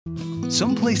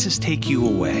Some places take you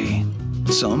away.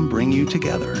 Some bring you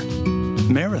together.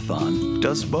 Marathon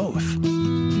does both.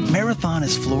 Marathon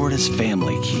is Florida's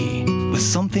family key, with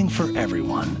something for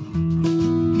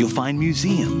everyone. You'll find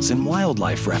museums and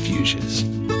wildlife refuges,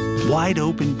 wide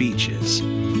open beaches,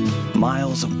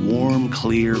 miles of warm,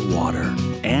 clear water,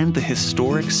 and the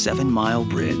historic 7-mile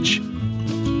bridge.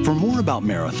 For more about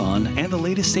Marathon and the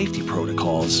latest safety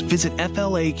protocols, visit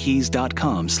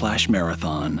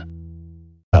flakeys.com/marathon.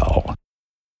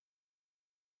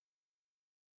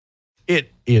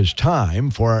 It is time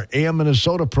for our AM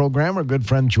Minnesota program. Our good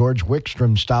friend Gerorge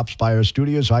Wickstrom stops by our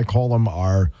studios. I call him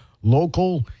our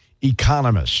local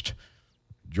economist,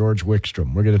 Gerorge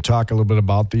Wickstrom. We're going to talk a little bit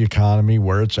about the economy,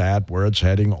 where it's at, where it's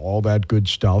heading, all that good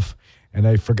stuff. And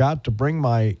I forgot to bring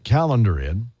my calendar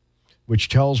in, which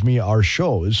tells me our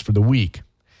shows for the week.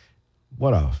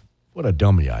 What a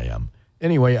dummy I am.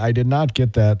 Anyway, I did not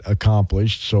get that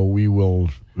accomplished, so we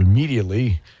will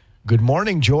immediately... Good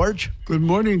morning, George. Good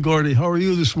morning, Gordy. How are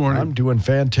you this morning? I'm doing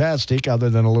fantastic, other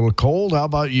than a little cold. How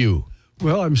about you?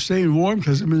 Well, I'm staying warm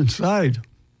because I'm inside.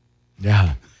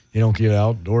 Yeah, you don't get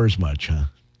outdoors much, huh?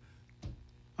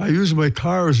 I use my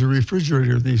car as a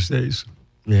refrigerator these days.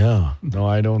 Yeah, no,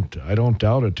 I don't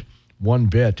doubt it one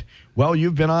bit. Well,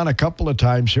 you've been on a couple of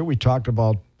times here. We talked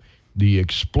about the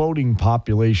exploding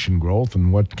population growth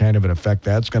and what kind of an effect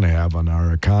that's going to have on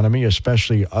our economy,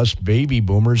 especially us baby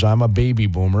boomers. I'm a baby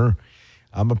boomer.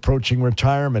 I'm approaching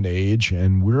retirement age,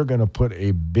 and we're going to put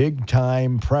a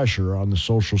big-time pressure on the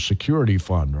Social Security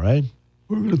Fund, right?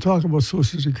 We're going to talk about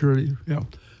Social Security, yeah.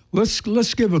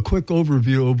 Let's give a quick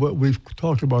overview of what we've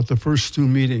talked about the first two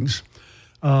meetings.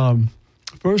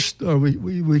 First,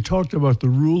 we talked about the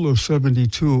Rule of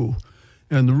 72.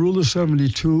 And the Rule of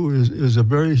 72 is a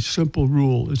very simple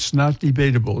rule. It's not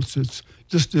debatable. It's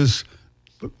just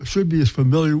should be as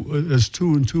familiar as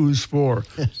 2 and 2 is 4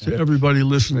 to everybody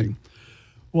listening.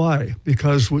 Why?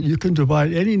 Because you can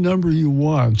divide any number you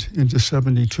want into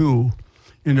 72,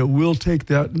 and it will take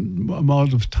that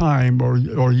amount of time or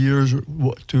years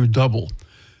to double.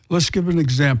 Let's give an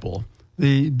example.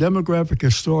 The demographic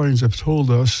historians have told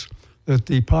us that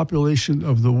the population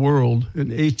of the world in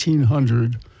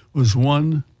 1800 was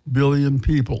 1 billion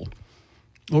people.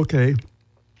 Okay,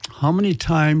 how many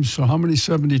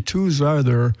 72s are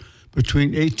there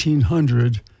between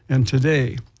 1800 and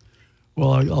today?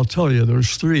 Well, I'll tell you,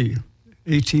 there's 3,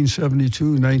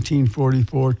 1872,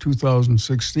 1944,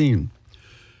 2016.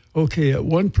 Okay, at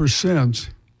 1%,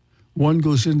 1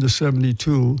 goes into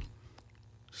 72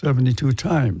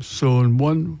 times. So in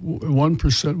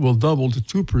 1% will double to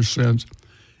 2%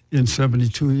 in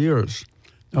 72 years.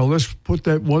 Now, let's put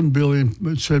that 1 billion,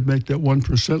 instead make that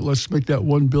 1%, let's make that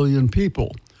 1 billion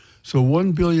people. So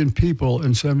 1 billion people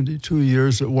in 72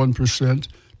 years at 1%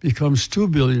 becomes 2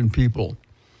 billion people.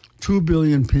 2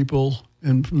 billion people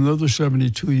in another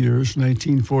 72 years,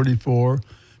 1944,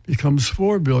 becomes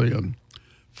 4 billion.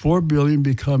 4 billion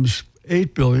becomes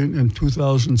 8 billion in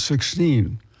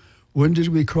 2016. When did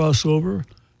we cross over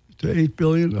to 8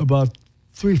 billion? About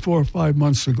 3, 4, 5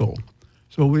 months ago.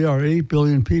 So we are 8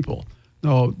 billion people.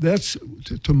 Now, that's,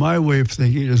 to my way of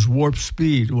thinking, is warp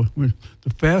speed. How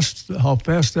fast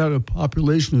that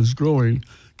population is growing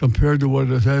compared to what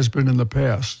it has been in the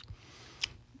past.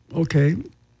 Okay,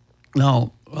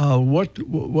 now what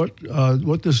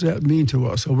does that mean to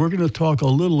us? So we're going to talk a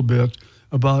little bit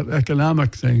about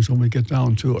economic things when we get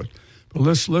down to it. But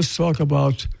let's talk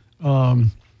about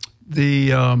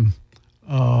the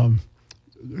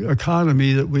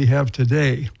economy that we have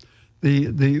today.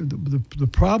 The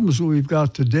problems that we've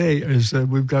got today is that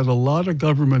we've got a lot of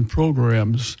government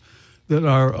programs that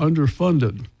are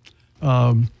underfunded.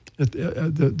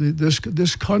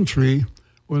 This country,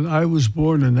 when I was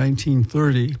born in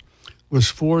 1930,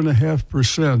 was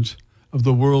 4.5% of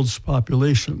the world's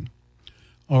population.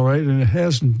 All right, and it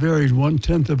hasn't varied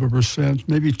 0.1%,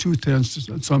 maybe 0.2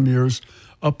 in some years,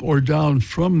 up or down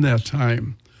from that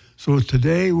time. So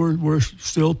today we're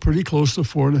still pretty close to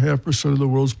 4.5% of the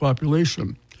world's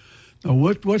population. Now,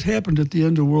 what happened at the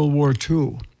end of World War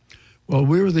II? Well,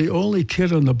 we were the only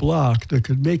kid on the block that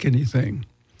could make anything.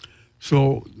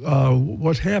 So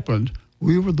what happened?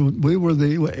 We were the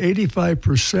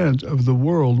 85% of the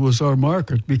world was our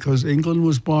market because England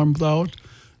was bombed out.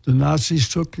 The Nazis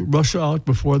took Russia out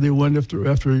before they went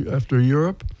after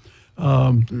Europe.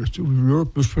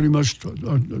 Europe was pretty much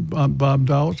bombed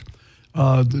out.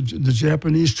 The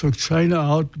Japanese took China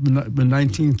out in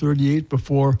 1938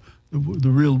 before the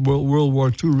real World War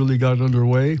II really got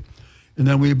underway. And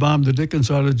then we bombed the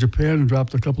dickens out of Japan and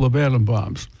dropped a couple of atom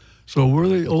bombs. So we're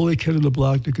the only kid in the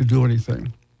block that could do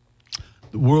anything.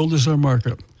 The world is our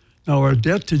market. Now, our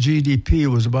debt to GDP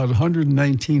was about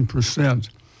 119%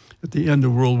 at the end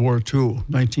of World War II,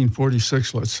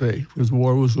 1946, let's say, because the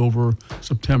war was over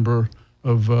September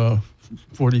of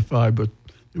 45, but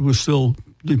it was still,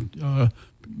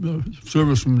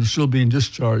 servicemen were still being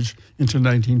discharged into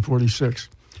 1946.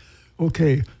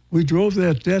 Okay, we drove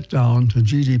that debt down to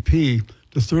GDP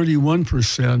to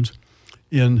 31%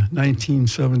 in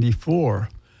 1974.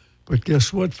 But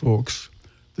guess what, folks?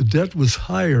 The debt was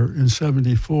higher in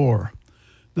 74.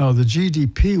 Now, the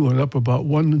GDP went up about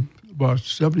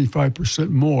 75%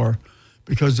 more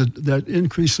because that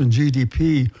increase in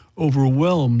GDP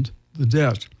overwhelmed the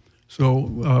debt.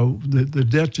 So the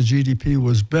debt to GDP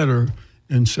was better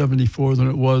in 74 than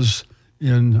it was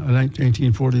in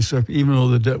 1947, even though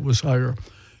the debt was higher.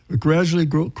 It gradually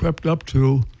crept up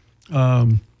to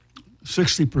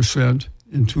 60%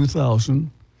 in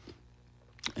 2000.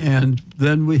 And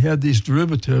then we had these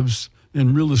derivatives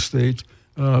in real estate,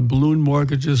 balloon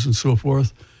mortgages and so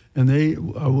forth, and they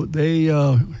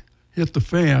hit the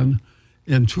fan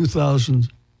in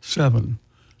 2007.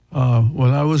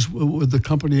 When I was with the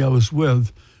company I was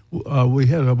with, we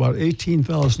had about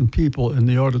 18,000 people in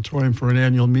the auditorium for an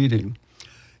annual meeting.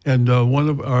 And one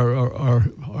of our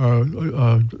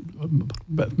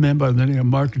man by the name of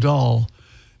Mark Dahl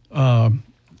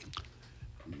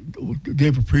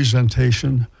gave a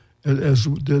presentation, as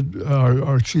did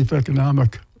our chief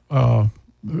economic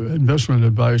investment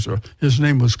advisor. His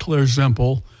name was Claire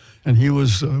Zempel, and he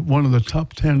was one of the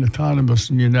top 10 economists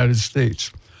in the United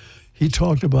States. He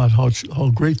talked about how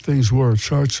great things were,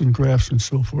 charts and graphs and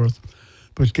so forth.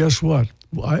 But guess what?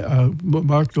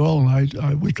 Mark Dahl and I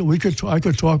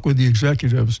could talk with the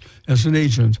executives as an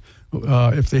agent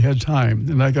if they had time,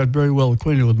 and I got very well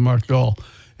acquainted with Mark Dahl.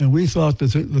 And we thought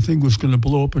that the thing was going to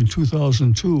blow up in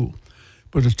 2002,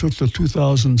 but it took to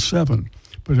 2007.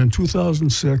 But in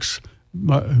 2006,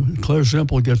 Claire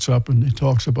Zempel gets up and he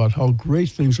talks about how great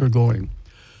things are going.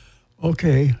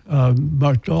 Okay,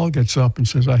 Mark Dahl gets up and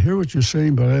says, I hear what you're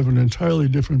saying, but I have an entirely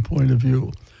different point of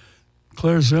view.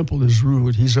 Claire Zempel is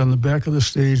rude. He's on the back of the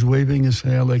stage waving his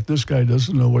hand like this guy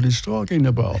doesn't know what he's talking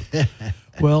about.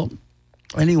 Well,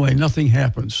 anyway, nothing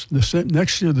happens.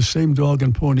 Next year, the same dog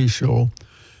and pony show.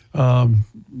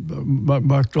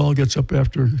 Mark Dahl gets up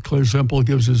after Claire Zempel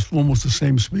gives almost the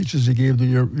same speech as he gave the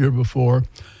year before.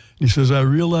 He says, I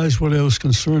realized what I was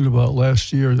concerned about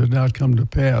last year did not come to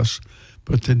pass,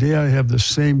 but today I have the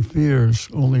same fears,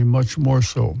 only much more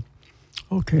so.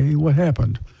 Okay, what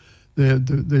happened?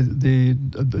 The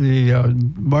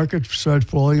market started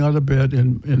falling out of bed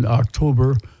in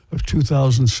October of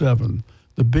 2007.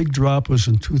 The big drop was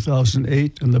in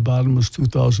 2008, and the bottom was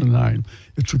 2009.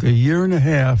 It took a year and a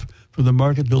half for the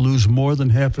market to lose more than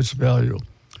half its value.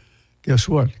 Guess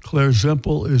what? Claire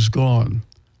Zempel is gone.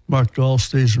 Mark Dahl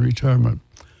stays in retirement.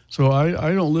 So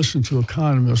I don't listen to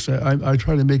economists. I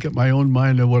try to make up my own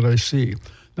mind of what I see.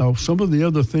 Now, some of the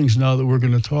other things now that we're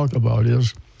going to talk about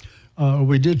is,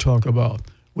 we did talk about,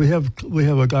 we have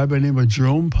a guy by the name of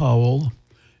Jerome Powell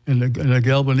and a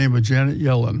gal by the name of Janet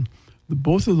Yellen.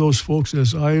 Both of those folks,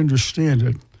 as I understand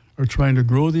it, are trying to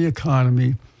grow the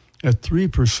economy at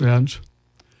 3%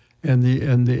 and the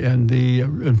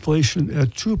inflation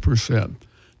at 2%.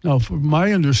 Now, from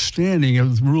my understanding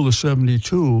of the rule of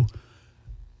 72,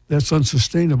 that's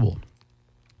unsustainable,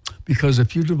 because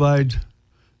if you divide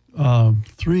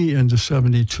 3 into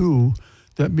 72,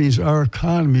 that means our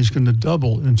economy is going to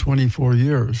double in 24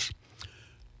 years.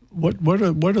 What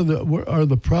are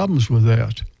the problems with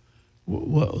that?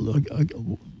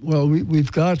 Well, we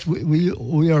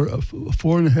are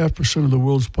 4.5% of the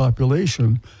world's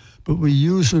population, but we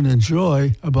use and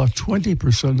enjoy about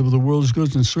 20% of the world's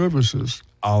goods and services.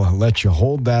 I'll let you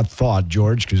hold that thought,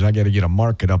 George, because I got to get a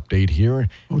market update here.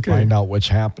 Okay. Find out what's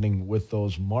happening with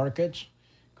those markets,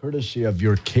 courtesy of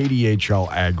your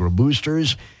KDHL Agri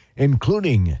Boosters,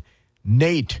 including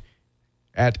Nate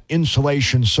at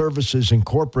Insulation Services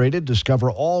Incorporated.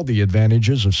 Discover all the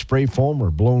advantages of spray foam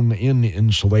or blown-in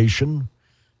insulation.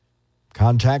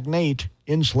 Contact Nate,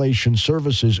 Insulation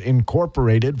Services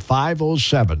Incorporated,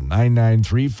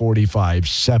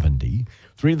 507-993-4570.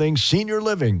 3 Things Senior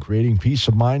Living, creating peace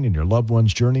of mind in your loved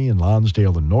one's journey in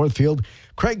Lonsdale and Northfield.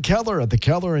 Craig Keller at the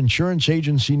Keller Insurance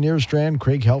Agency near Strand.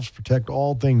 Craig helps protect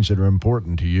all things that are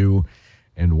important to you.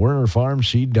 And Werner Farm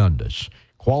Seed Dundas.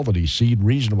 Quality seed,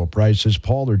 reasonable prices.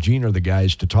 Paul or Gene are the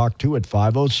guys to talk to at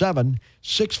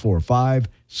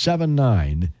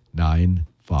 507-645-7995.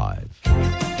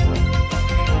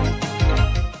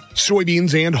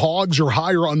 Soybeans and hogs are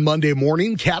higher on Monday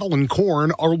morning. Cattle and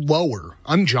corn are lower.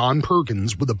 I'm John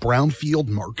Perkins with a Brownfield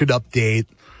Market Update.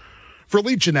 For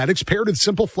elite genetics paired with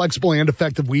simple, flexible, and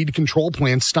effective weed control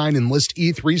plants, Stein Enlist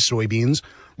E3 soybeans.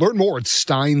 Learn more at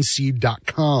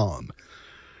steinseed.com.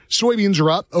 Soybeans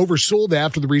are up, oversold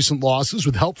after the recent losses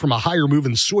with help from a higher move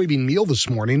in soybean meal this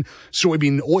morning.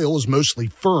 Soybean oil is mostly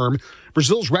firm.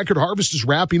 Brazil's record harvest is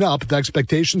wrapping up with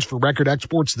expectations for record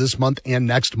exports this month and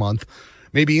next month.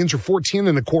 May beans are 14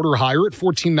 and a quarter higher at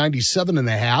 14.97 and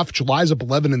a half. July's up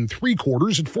 11 and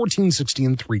 3/4 at 14.60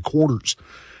 and 3/4.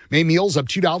 May meal's up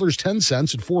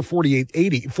 $2.10 at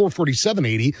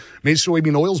 447.80. May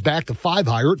soybean oil's back to 5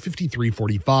 higher at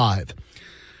 53.45.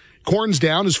 Corn's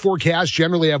down as forecasts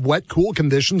generally have wet, cool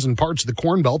conditions in parts of the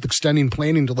Corn Belt, extending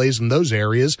planting delays in those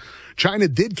areas. China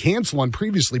did cancel on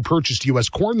previously purchased U.S.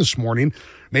 corn this morning.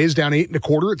 May's down 8 and a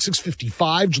quarter at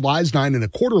 6.55. July's 9 and a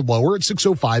quarter lower at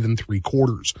 6.05 and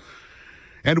 3/4.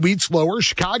 And wheat's lower.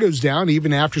 Chicago's down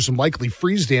even after some likely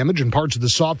freeze damage in parts of the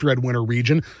soft red winter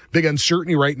region. Big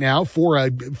uncertainty right now for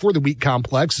the wheat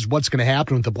complex is what's going to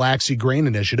happen with the Black Sea Grain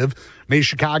Initiative. May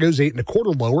Chicago's 8 and a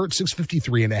quarter lower at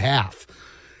 6.53 and a half.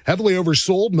 Heavily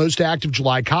oversold. Most active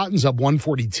July cotton's up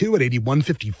 142 at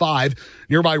 81.55.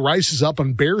 Nearby rice is up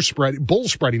on bull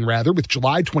spreading with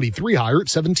July 23 higher at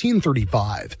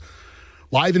 17.35.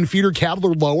 Live and feeder cattle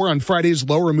are lower on Friday's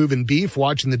lower move in beef,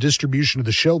 watching the distribution of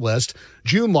the show list.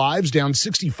 June lives down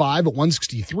 65 at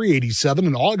 163.87,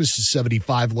 and August is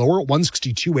 75 lower at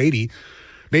 162.80.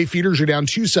 May feeders are down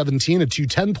 217 at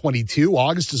 210.22.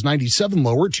 August is 97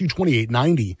 lower at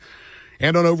 228.90.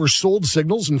 And on oversold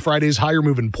signals in Friday's higher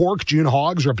move in pork, June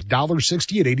hogs are up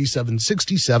 $1.60 at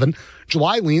 87.67.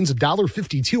 July leans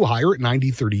 $1.52 higher at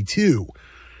 90.32.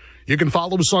 You can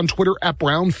follow us on Twitter at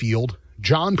Brownfield.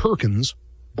 John Perkins,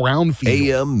 Brownfield.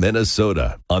 AM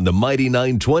Minnesota on the Mighty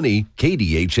 920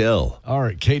 KDHL. All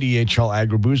right, KDHL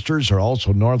Agri-Boosters are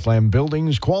also Northland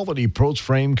Buildings, quality pros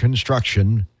frame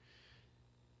construction.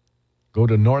 Go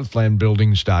to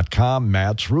northlandbuildings.com.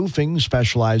 Matt's Roofing,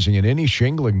 specializing in any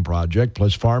shingling project,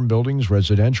 plus farm buildings,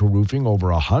 residential roofing,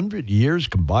 over 100 years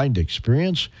combined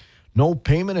experience. No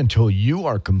payment until you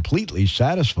are completely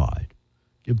satisfied.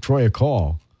 Give Troy a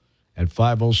call at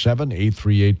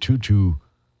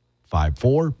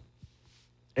 507-838-2254.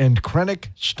 And Krennick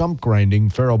Stump Grinding,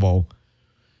 Faribault.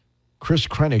 Chris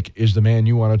Krennick is the man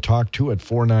you want to talk to at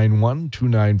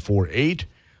 491-2948.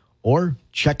 Or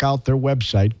check out their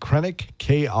website, Krennick,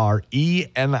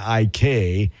 K-R-E-N-I-K,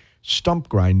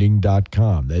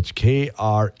 stumpgrinding.com. That's K-R-E-N-I-K,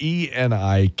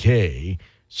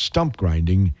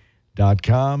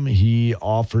 stumpgrinding.com. He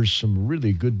offers some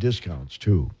really good discounts,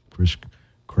 too, Chris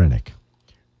Krennick.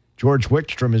 Gerorge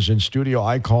Wickstrom is in studio.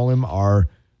 I call him our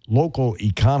local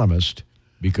economist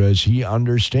because he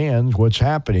understands what's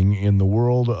happening in the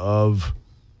world of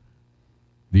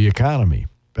the economy.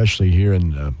 Especially here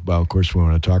in, of course, we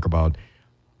want to talk about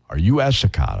our U.S.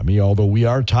 economy, although we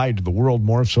are tied to the world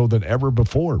more so than ever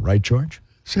before. Right, George?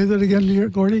 Say that again here,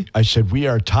 Gordy? I said we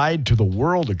are tied to the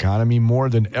world economy more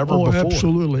than ever before.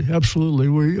 Absolutely, absolutely.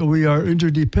 We are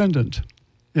interdependent,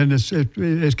 and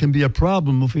it can be a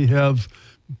problem if we have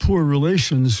poor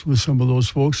relations with some of those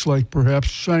folks, like perhaps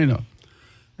China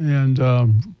and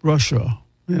Russia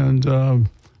and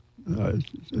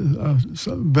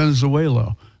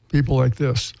Venezuela. People like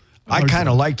this. I kind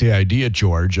of like the idea,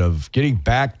 George, of getting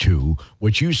back to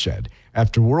what you said.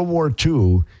 After World War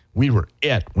II, we were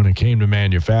it when it came to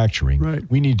manufacturing. Right.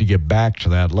 We need to get back to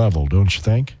that level, don't you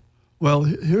think? Well,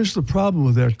 here's the problem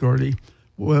with that, Gordy.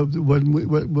 What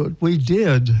we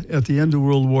did at the end of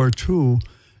World War II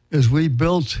is we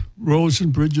built roads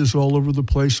and bridges all over the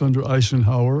place under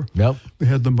Eisenhower. Yep. We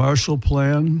had the Marshall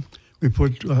Plan. We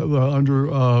put under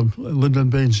Lyndon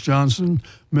Baines Johnson,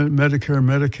 Medicare,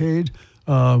 Medicaid.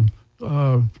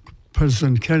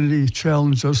 President Kennedy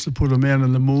challenged us to put a man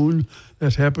on the moon.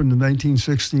 That happened in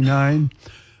 1969.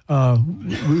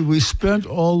 We spent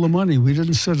all the money. We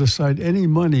didn't set aside any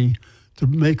money to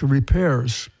make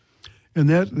repairs. And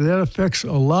that affects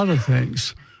a lot of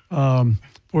things.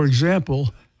 For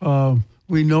example,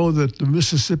 we know that the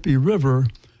Mississippi River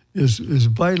is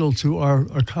vital to our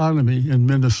economy in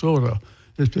Minnesota.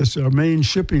 It's our main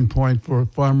shipping point for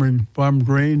farm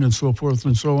grain and so forth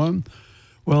and so on.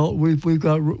 Well, we've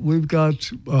got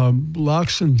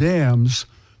locks and dams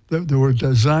that were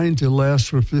designed to last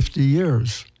for 50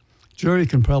 years. Jerry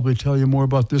can probably tell you more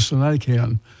about this than I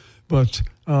can, but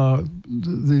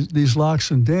these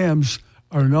locks and dams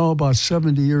are now about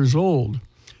 70 years old,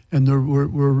 and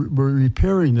we're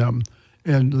repairing them.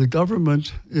 And the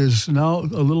government is now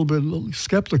a little bit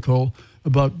skeptical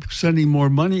about sending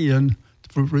more money in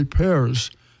for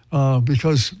repairs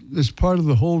because it's part of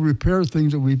the whole repair thing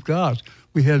that we've got.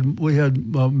 We had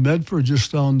Medford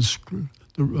just down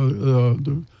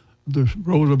the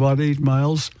road about 8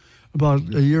 miles.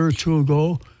 About a year or two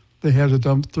ago, they had to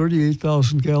dump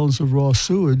 38,000 gallons of raw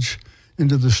sewage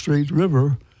into the Straight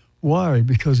River. Why?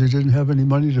 Because they didn't have any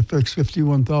money to fix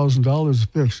 $51,000 to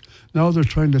fix. Now they're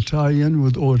trying to tie in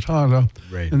with Owatonna,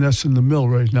 Right. and that's in the mill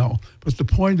right now. But the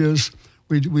point is,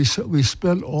 we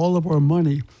spent all of our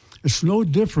money. It's no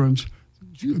different,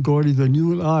 Gordy, than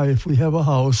you and I. If we have a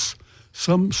house,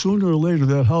 sooner or later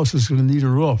that house is going to need a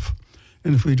roof.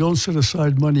 And if we don't set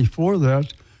aside money for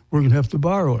that, we're going to have to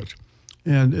borrow it.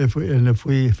 And if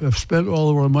we have spent all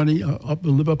of our money up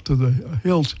and live up to the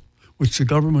hilt, which the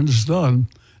government has done,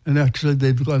 and actually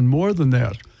they've done more than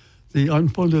that, the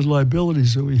unfunded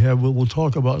liabilities that we have, we'll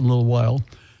talk about in a little while.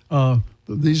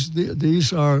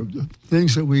 These are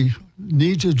things that we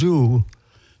need to do,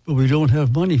 but we don't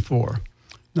have money for.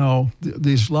 Now,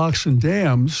 these locks and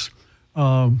dams,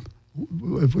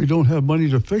 if we don't have money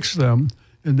to fix them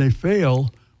and they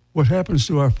fail, what happens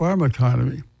to our farm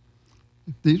economy?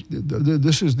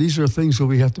 These are things that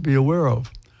we have to be aware of.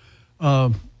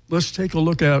 Let's take a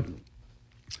look at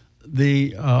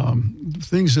the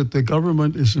things that the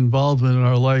government is involved in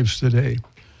our lives today.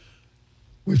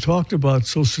 We talked about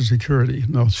Social Security.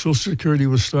 Now, Social Security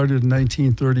was started in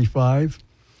 1935.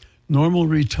 Normal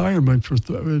retirement for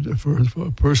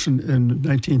a person in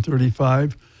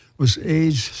 1935 was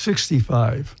age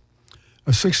 65.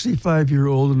 A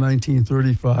 65-year-old in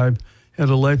 1935 had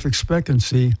a life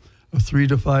expectancy of 3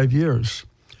 to 5 years.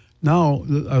 Now,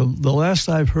 the last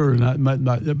I've heard, and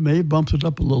it may bump it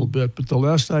up a little bit, but the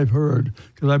last I've heard,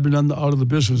 because I've been out of the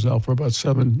business now for about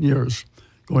 7 years,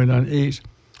 going on 8.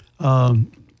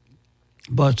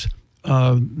 But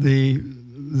the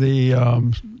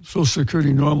Social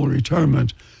Security normal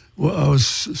retirement was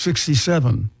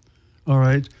 67. All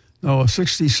right. Now, a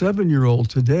 67-year-old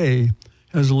today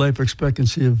has a life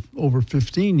expectancy of over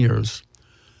 15 years.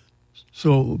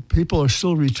 So people are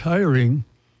still retiring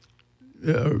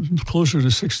closer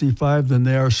to 65 than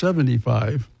they are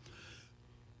 75.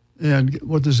 And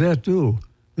what does that do?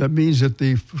 That means that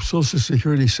the Social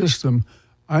Security system,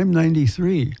 I'm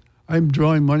 93. I'm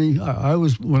drawing money.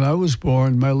 When I was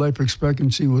born, my life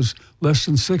expectancy was less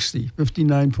than 60,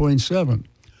 59.7.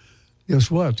 Guess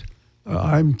what?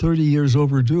 I'm 30 years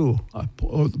overdue.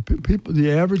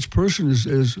 The average person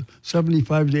is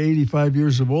 75 to 85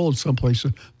 years of old someplace. So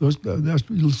look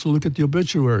at the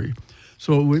obituary.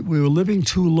 So we were living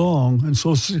too long, and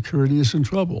Social Security is in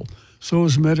trouble. So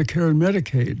is Medicare and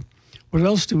Medicaid. What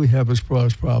else do we have as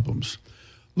problems?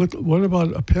 Look, what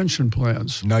about pension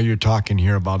plans? Now you're talking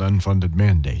here about unfunded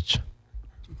mandates.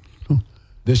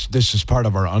 This is part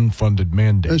of our unfunded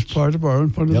mandates. It's part of our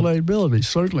unfunded liability,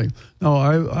 certainly. Now,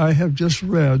 I have just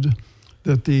read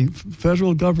that the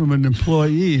federal government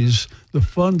employees, the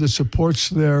fund that supports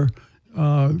their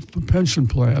pension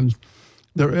plans,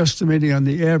 they're estimating on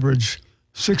the average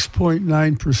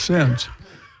 6.9%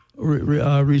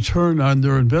 return on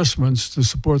their investments to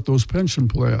support those pension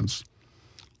plans.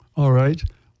 All right.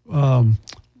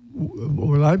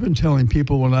 What I've been telling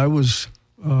people when I was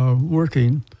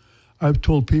working, I've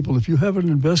told people, if you have an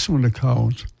investment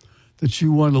account that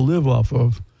you want to live off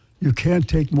of, you can't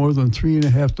take more than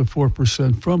 3.5% to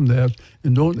 4% from that,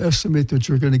 and don't estimate that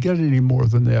you're going to get any more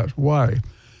than that. Why?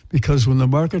 Because when the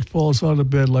market falls out of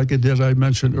bed, like it did, I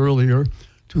mentioned earlier,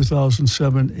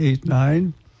 2007, 8,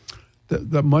 9,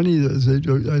 the money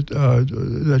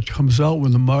that comes out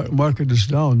when the market is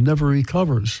down never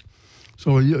recovers.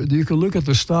 So you can look at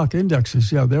the stock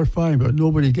indexes. Yeah, they're fine, but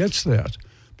nobody gets that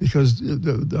because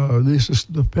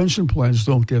the pension plans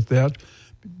don't get that.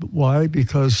 Why?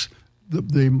 Because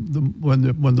when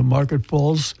the market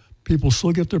falls, people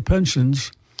still get their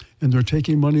pensions, and they're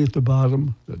taking money at the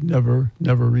bottom that never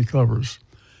recovers,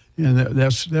 and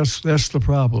that's the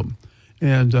problem.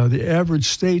 And the average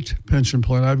state pension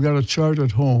plan, I've got a chart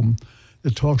at home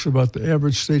that talks about the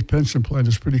average state pension plan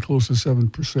is pretty close to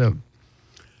 7%.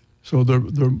 So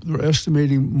they're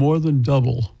estimating more than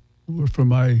double, from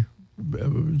my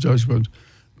judgment,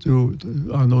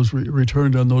 on those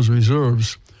returned on those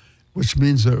reserves, which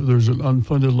means that there's an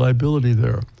unfunded liability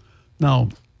there. Now,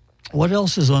 what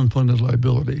else is unfunded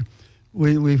liability?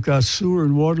 We've got sewer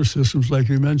and water systems, like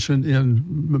you mentioned in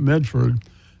Medford.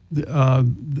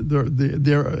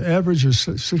 Their average is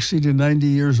 60 to 90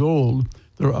 years old.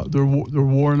 They're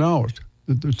worn out.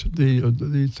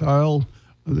 The tile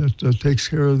that takes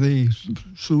care of the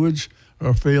sewage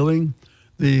are failing.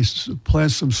 The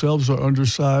plants themselves are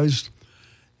undersized,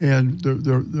 and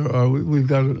we've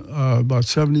got about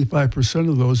 75%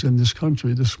 of those in this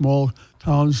country. The small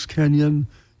towns, Canyon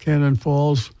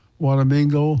Falls,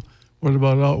 Wanamingo. What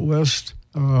about out west?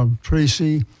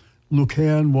 Tracy,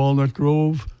 Lucan, Walnut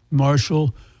Grove,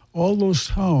 Marshall. all those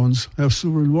towns have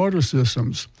sewer and water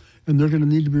systems, and they're going to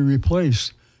need to be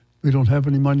replaced. We don't have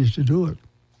any money to do it.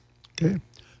 Okay?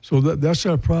 So that's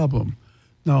our problem.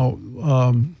 Now,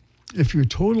 if you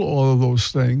total all of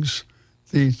those things,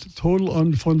 the total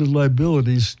unfunded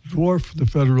liabilities dwarf the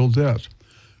federal debt.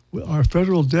 Our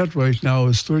federal debt right now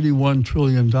is $31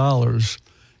 trillion,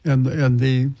 and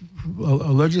the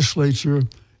legislature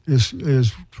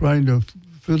is trying to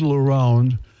fiddle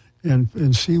around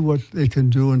and see what they can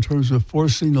do in terms of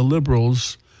forcing the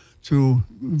liberals to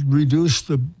reduce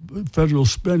the federal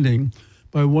spending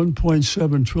by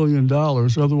 $1.7 trillion.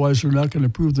 Otherwise, they're not going to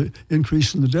approve the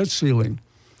increase in the debt ceiling.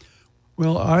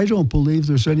 Well, I don't believe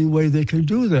there's any way they can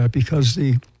do that because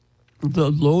the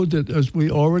load that as we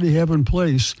already have in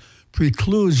place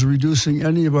precludes reducing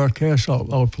any of our cash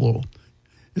outflow.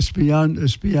 It's beyond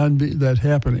that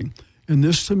happening. And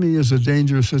this, to me, is a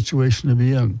dangerous situation to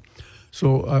be in.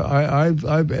 So I've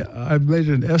made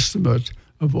an estimate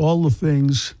of all the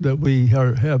things that we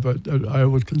have I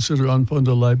would consider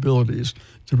unfunded liabilities.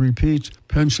 To repeat,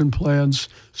 pension plans,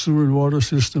 sewer and water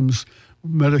systems,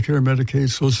 Medicare,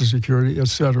 Medicaid, Social Security, et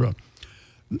cetera.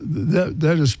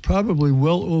 That is probably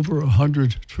well over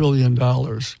 $100 trillion.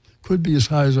 Could be as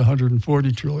high as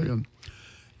 $140 trillion.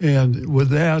 And with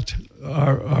that,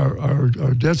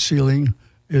 our debt ceiling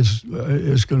is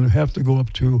going to have to go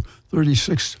up to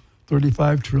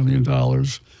 $35 trillion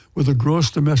with a gross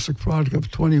domestic product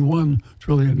of $21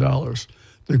 trillion.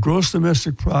 The gross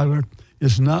domestic product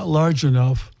is not large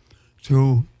enough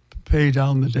to pay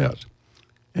down the debt.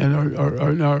 And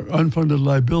our unfunded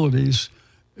liabilities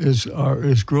is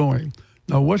growing.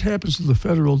 Now, what happens to the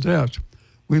federal debt?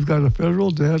 We've got a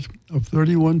federal debt of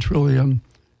 $31 trillion,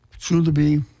 soon to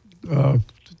be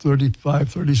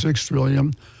 36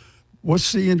 trillion.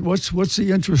 What's the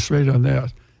interest rate on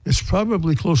that? It's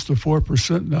probably close to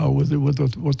 4% now with what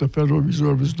the Federal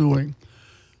Reserve is doing.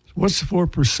 What's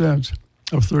 4%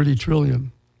 of 30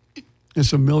 trillion?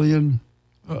 It's $1 billion.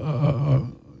 It's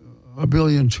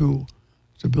 $1.2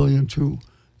 billion.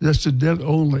 That's the debt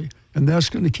only, and that's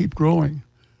going to keep growing.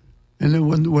 And then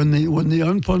when the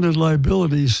unfunded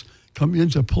liabilities come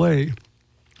into play,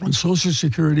 when Social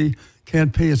Security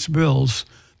can't pay its bills,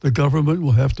 the government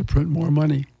will have to print more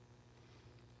money.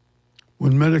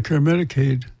 When Medicare,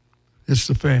 Medicaid hits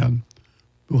the fan,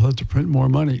 we'll have to print more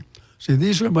money. See,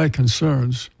 these are my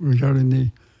concerns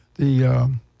regarding the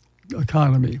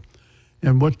economy.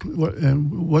 And what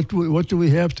do we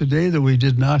have today that we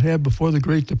did not have before the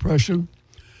Great Depression?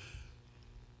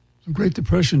 The Great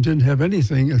Depression didn't have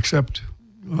anything except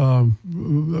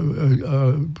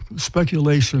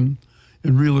speculation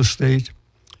in real estate,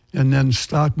 and then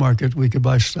stock market. We could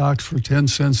buy stocks for 10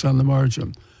 cents on the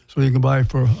margin. So you can buy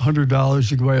for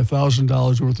 $100, you can buy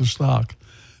 $1,000 worth of stock.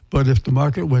 But if the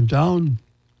market went down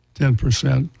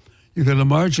 10%, you get a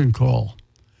margin call.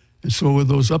 And so with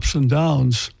those ups and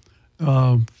downs,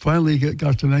 finally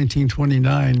got to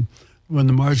 1929 when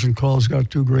the margin calls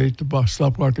got too great, the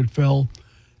stock market fell,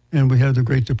 and we had the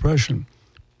Great Depression.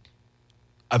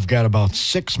 I've got about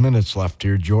 6 minutes left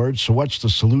here, George. So what's the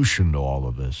solution to all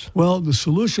of this? Well, the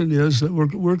solution is that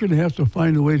we're going to have to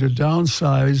find a way to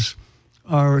downsize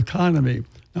our economy.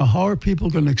 Now, how are people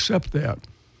going to accept that?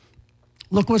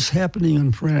 Look what's happening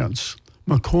in France.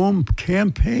 Macron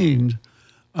campaigned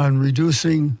on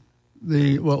reducing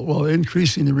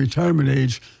increasing the retirement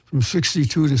age from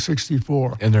 62 to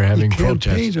 64. And they're having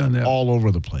protests all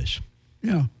over the place.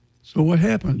 Yeah. So what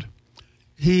happened?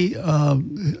 He's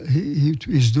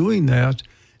doing that,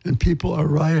 and people are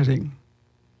rioting.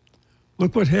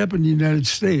 Look what happened in the United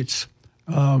States.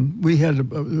 We had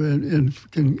in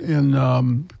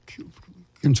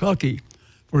Kentucky,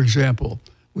 for example,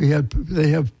 they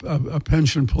have a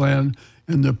pension plan,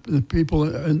 and the people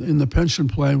in the pension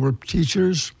plan were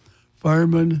teachers,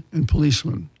 firemen, and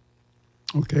policemen.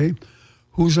 Okay,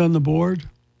 who's on the board?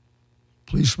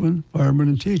 Policemen, firemen,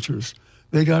 and teachers.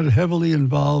 They got heavily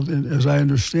involved, as I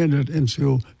understand it,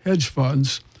 into hedge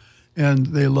funds, and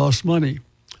they lost money.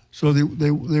 So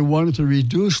they wanted to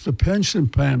reduce the pension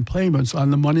plan payments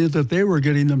on the money that they were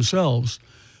getting themselves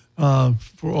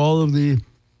for all of the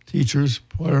teachers,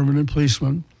 firemen, and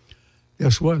policemen.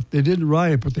 Guess what? They didn't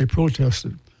riot, but they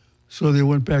protested. So they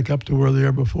went back up to where they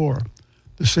were before.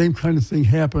 The same kind of thing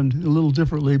happened a little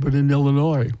differently, but in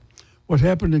Illinois. What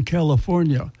happened in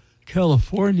California?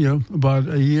 California, about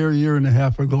a year and a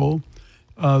half ago,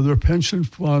 their pension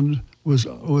fund was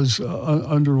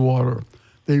underwater.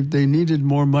 They needed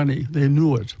more money. They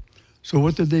knew it. So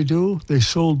what did they do? They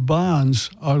sold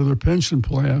bonds out of their pension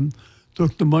plan,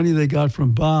 took the money they got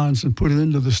from bonds and put it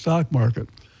into the stock market.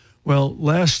 Well,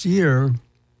 last year,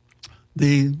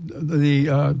 The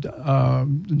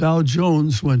Dow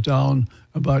Jones went down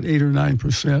about 8 or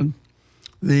 9%.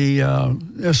 The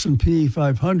S&P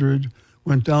 500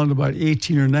 went down about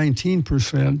 18 or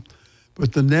 19%,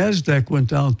 but the NASDAQ went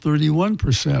down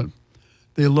 31%.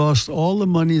 They lost all the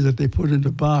money that they put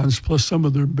into bonds, plus some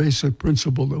of their basic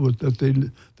principal that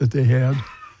they had.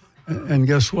 And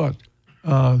guess what?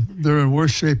 They're in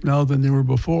worse shape now than they were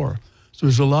before. So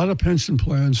there's a lot of pension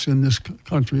plans in this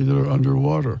country that are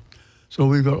underwater. So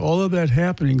we've got all of that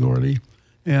happening, Gordy,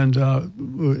 and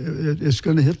it's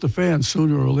going to hit the fan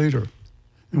sooner or later.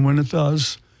 And when it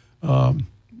does,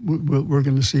 we're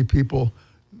going to see people.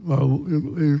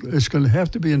 It's going to have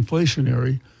to be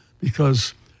inflationary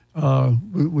because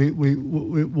whenever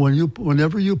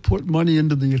you put money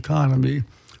into the economy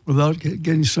without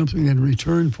getting something in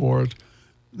return for it,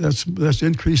 that's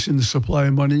increasing the supply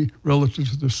of money relative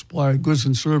to the supply of goods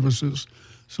and services.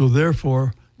 So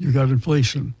therefore, you got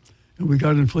inflation. And we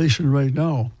got inflation right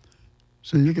now.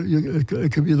 So it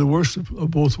could be the worst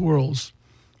of both worlds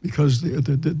because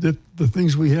the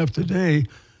things we have today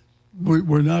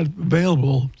were not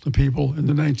available to people in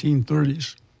the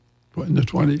 1930s, in the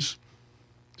 20s.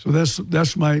 So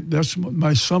that's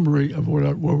my summary of what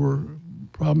our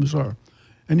problems are.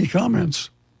 Any comments?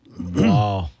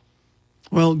 Wow.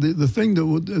 Well, the thing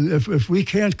that if we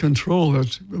can't control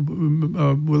it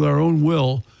with our own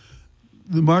will,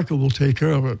 the market will take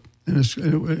care of it. And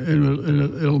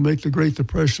it'll make the Great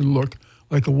Depression look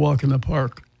like a walk in the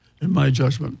park, in my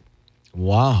judgment.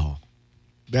 Wow.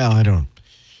 Yeah, I don't.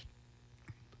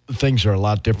 Things are a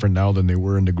lot different now than they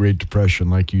were in the Great Depression,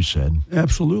 like you said.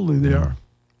 Absolutely, they are.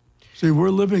 See,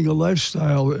 we're living a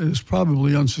lifestyle that is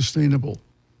probably unsustainable.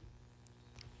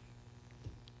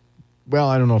 Well,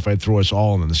 I don't know if I'd throw us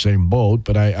all in the same boat,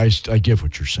 but I get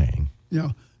what you're saying.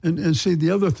 Yeah. And see,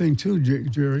 the other thing, too,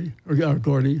 Jerry, or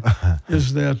Gordy,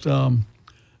 is that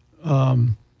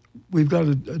we've got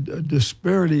a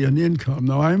disparity in income.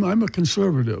 Now, I'm a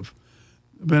conservative,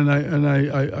 and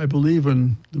I believe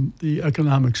in the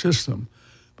economic system.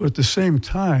 But at the same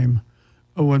time,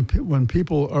 when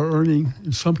people are earning,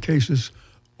 in some cases,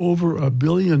 over $1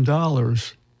 billion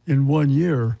in 1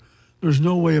 year, there's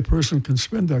no way a person can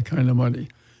spend that kind of money.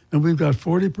 And we've got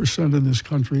 40% in this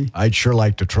country. I'd sure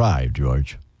like to try,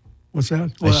 George. What's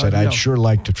that? I said I'd sure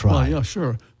like to try. Well, yeah,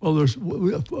 sure. Well, there's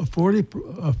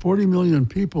 40 million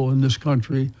people in this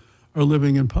country are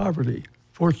living in poverty.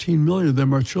 14 million of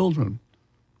them are children.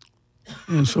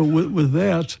 And so with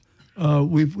that,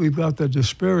 we've got that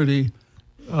disparity.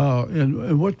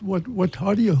 And what?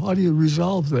 How do you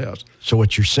resolve that? So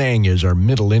what you're saying is our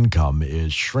middle income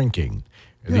is shrinking.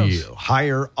 Yes. The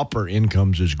higher upper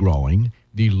incomes is growing.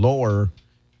 The lower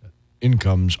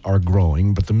incomes are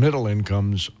growing, but the middle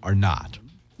incomes are not.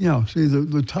 Yeah. See,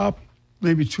 the top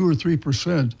maybe 2 or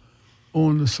 3%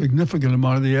 own a significant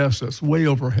amount of the assets, way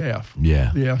over half.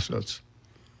 Yeah. The assets.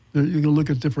 You can look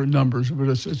at different numbers, but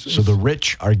it's so the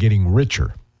rich are getting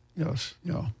richer. Yes.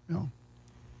 Yeah.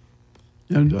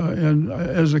 And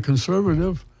as a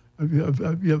conservative,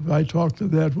 I talk to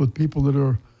that with people that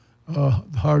are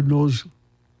hard-nosed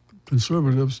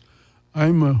conservatives.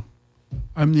 I'm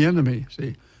the enemy.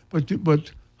 See,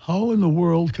 but how in the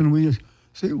world can we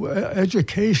see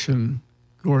education,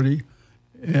 Gordy,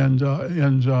 and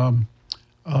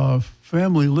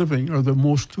family living are the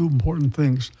most two important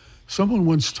things. Someone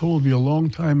once told me a long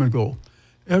time ago,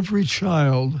 every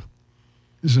child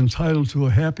is entitled to a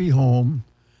happy home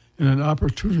and an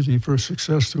opportunity for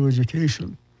success through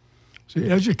education. See,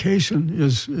 education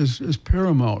is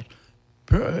paramount.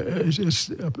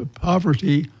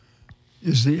 Poverty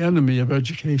is the enemy of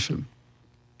education.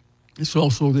 It's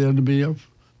also the enemy of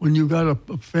when you've got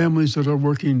families that are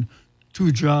working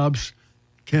 2 jobs,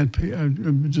 can't pay,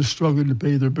 and just struggling to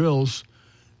pay their bills.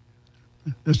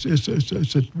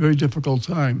 It's a very difficult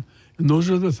time, and those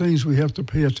are the things we have to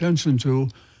pay attention to,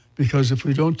 because if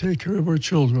we don't take care of our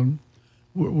children,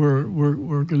 we're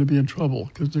going to be in trouble,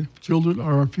 because the children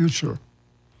are our future.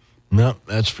 No,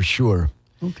 that's for sure.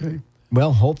 Okay.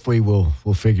 Well, hopefully we'll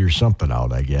figure something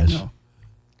out, I guess. Yeah.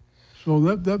 So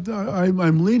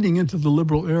I'm leaning into the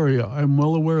liberal area. I'm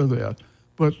well aware of that.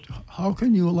 But how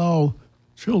can you allow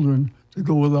children to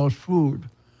go without food?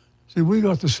 See, we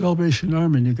got the Salvation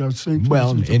Army, and you got St.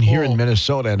 Well, Vincent de and Paul. here in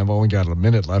Minnesota, and I've only got a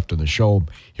minute left in the show,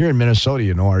 here in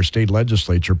Minnesota, our state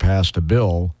legislature passed a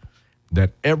bill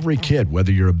that every kid,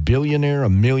 whether you're a billionaire, a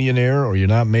millionaire, or you're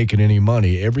not making any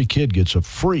money, every kid gets a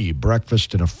free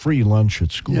breakfast and a free lunch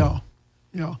at school.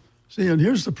 Yeah. See, and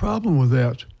here's the problem with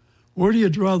that. Where do you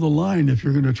draw the line if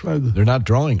you're going to try They're not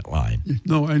drawing a line.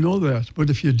 No, I know that. But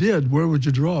if you did, where would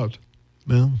you draw it?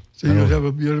 Well, So you'd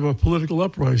have a political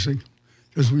uprising.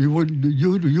 because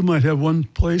you might have one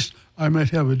place, I might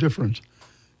have a different.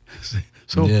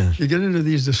 So you get into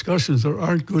these discussions, there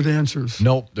aren't good answers.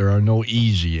 Nope, there are no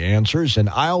easy answers. And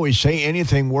I always say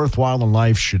anything worthwhile in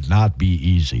life should not be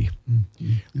easy.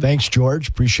 Mm-hmm. Thanks, George.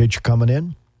 Appreciate you coming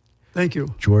in. Thank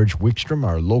you. George Wickstrom,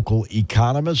 our local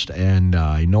economist. And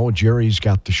I know Jerry's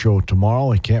got the show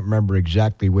tomorrow. I can't remember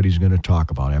exactly what he's going to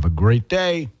talk about. Have a great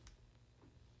day.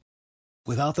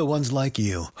 Without the ones like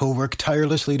you, who work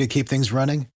tirelessly to keep things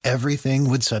running, everything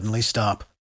would suddenly stop.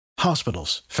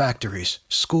 Hospitals, factories,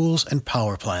 schools, and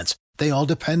power plants, they all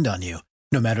depend on you.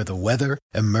 No matter the weather,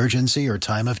 emergency, or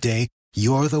time of day,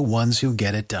 you're the ones who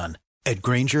get it done. At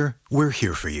Grainger, we're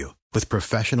here for you with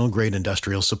professional-grade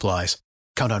industrial supplies.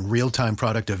 Count on real-time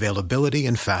product availability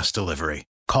and fast delivery.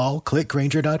 Call, click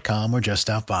Grainger.com, or just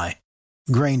stop by.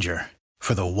 Grainger,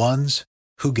 for the ones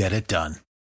who get it done.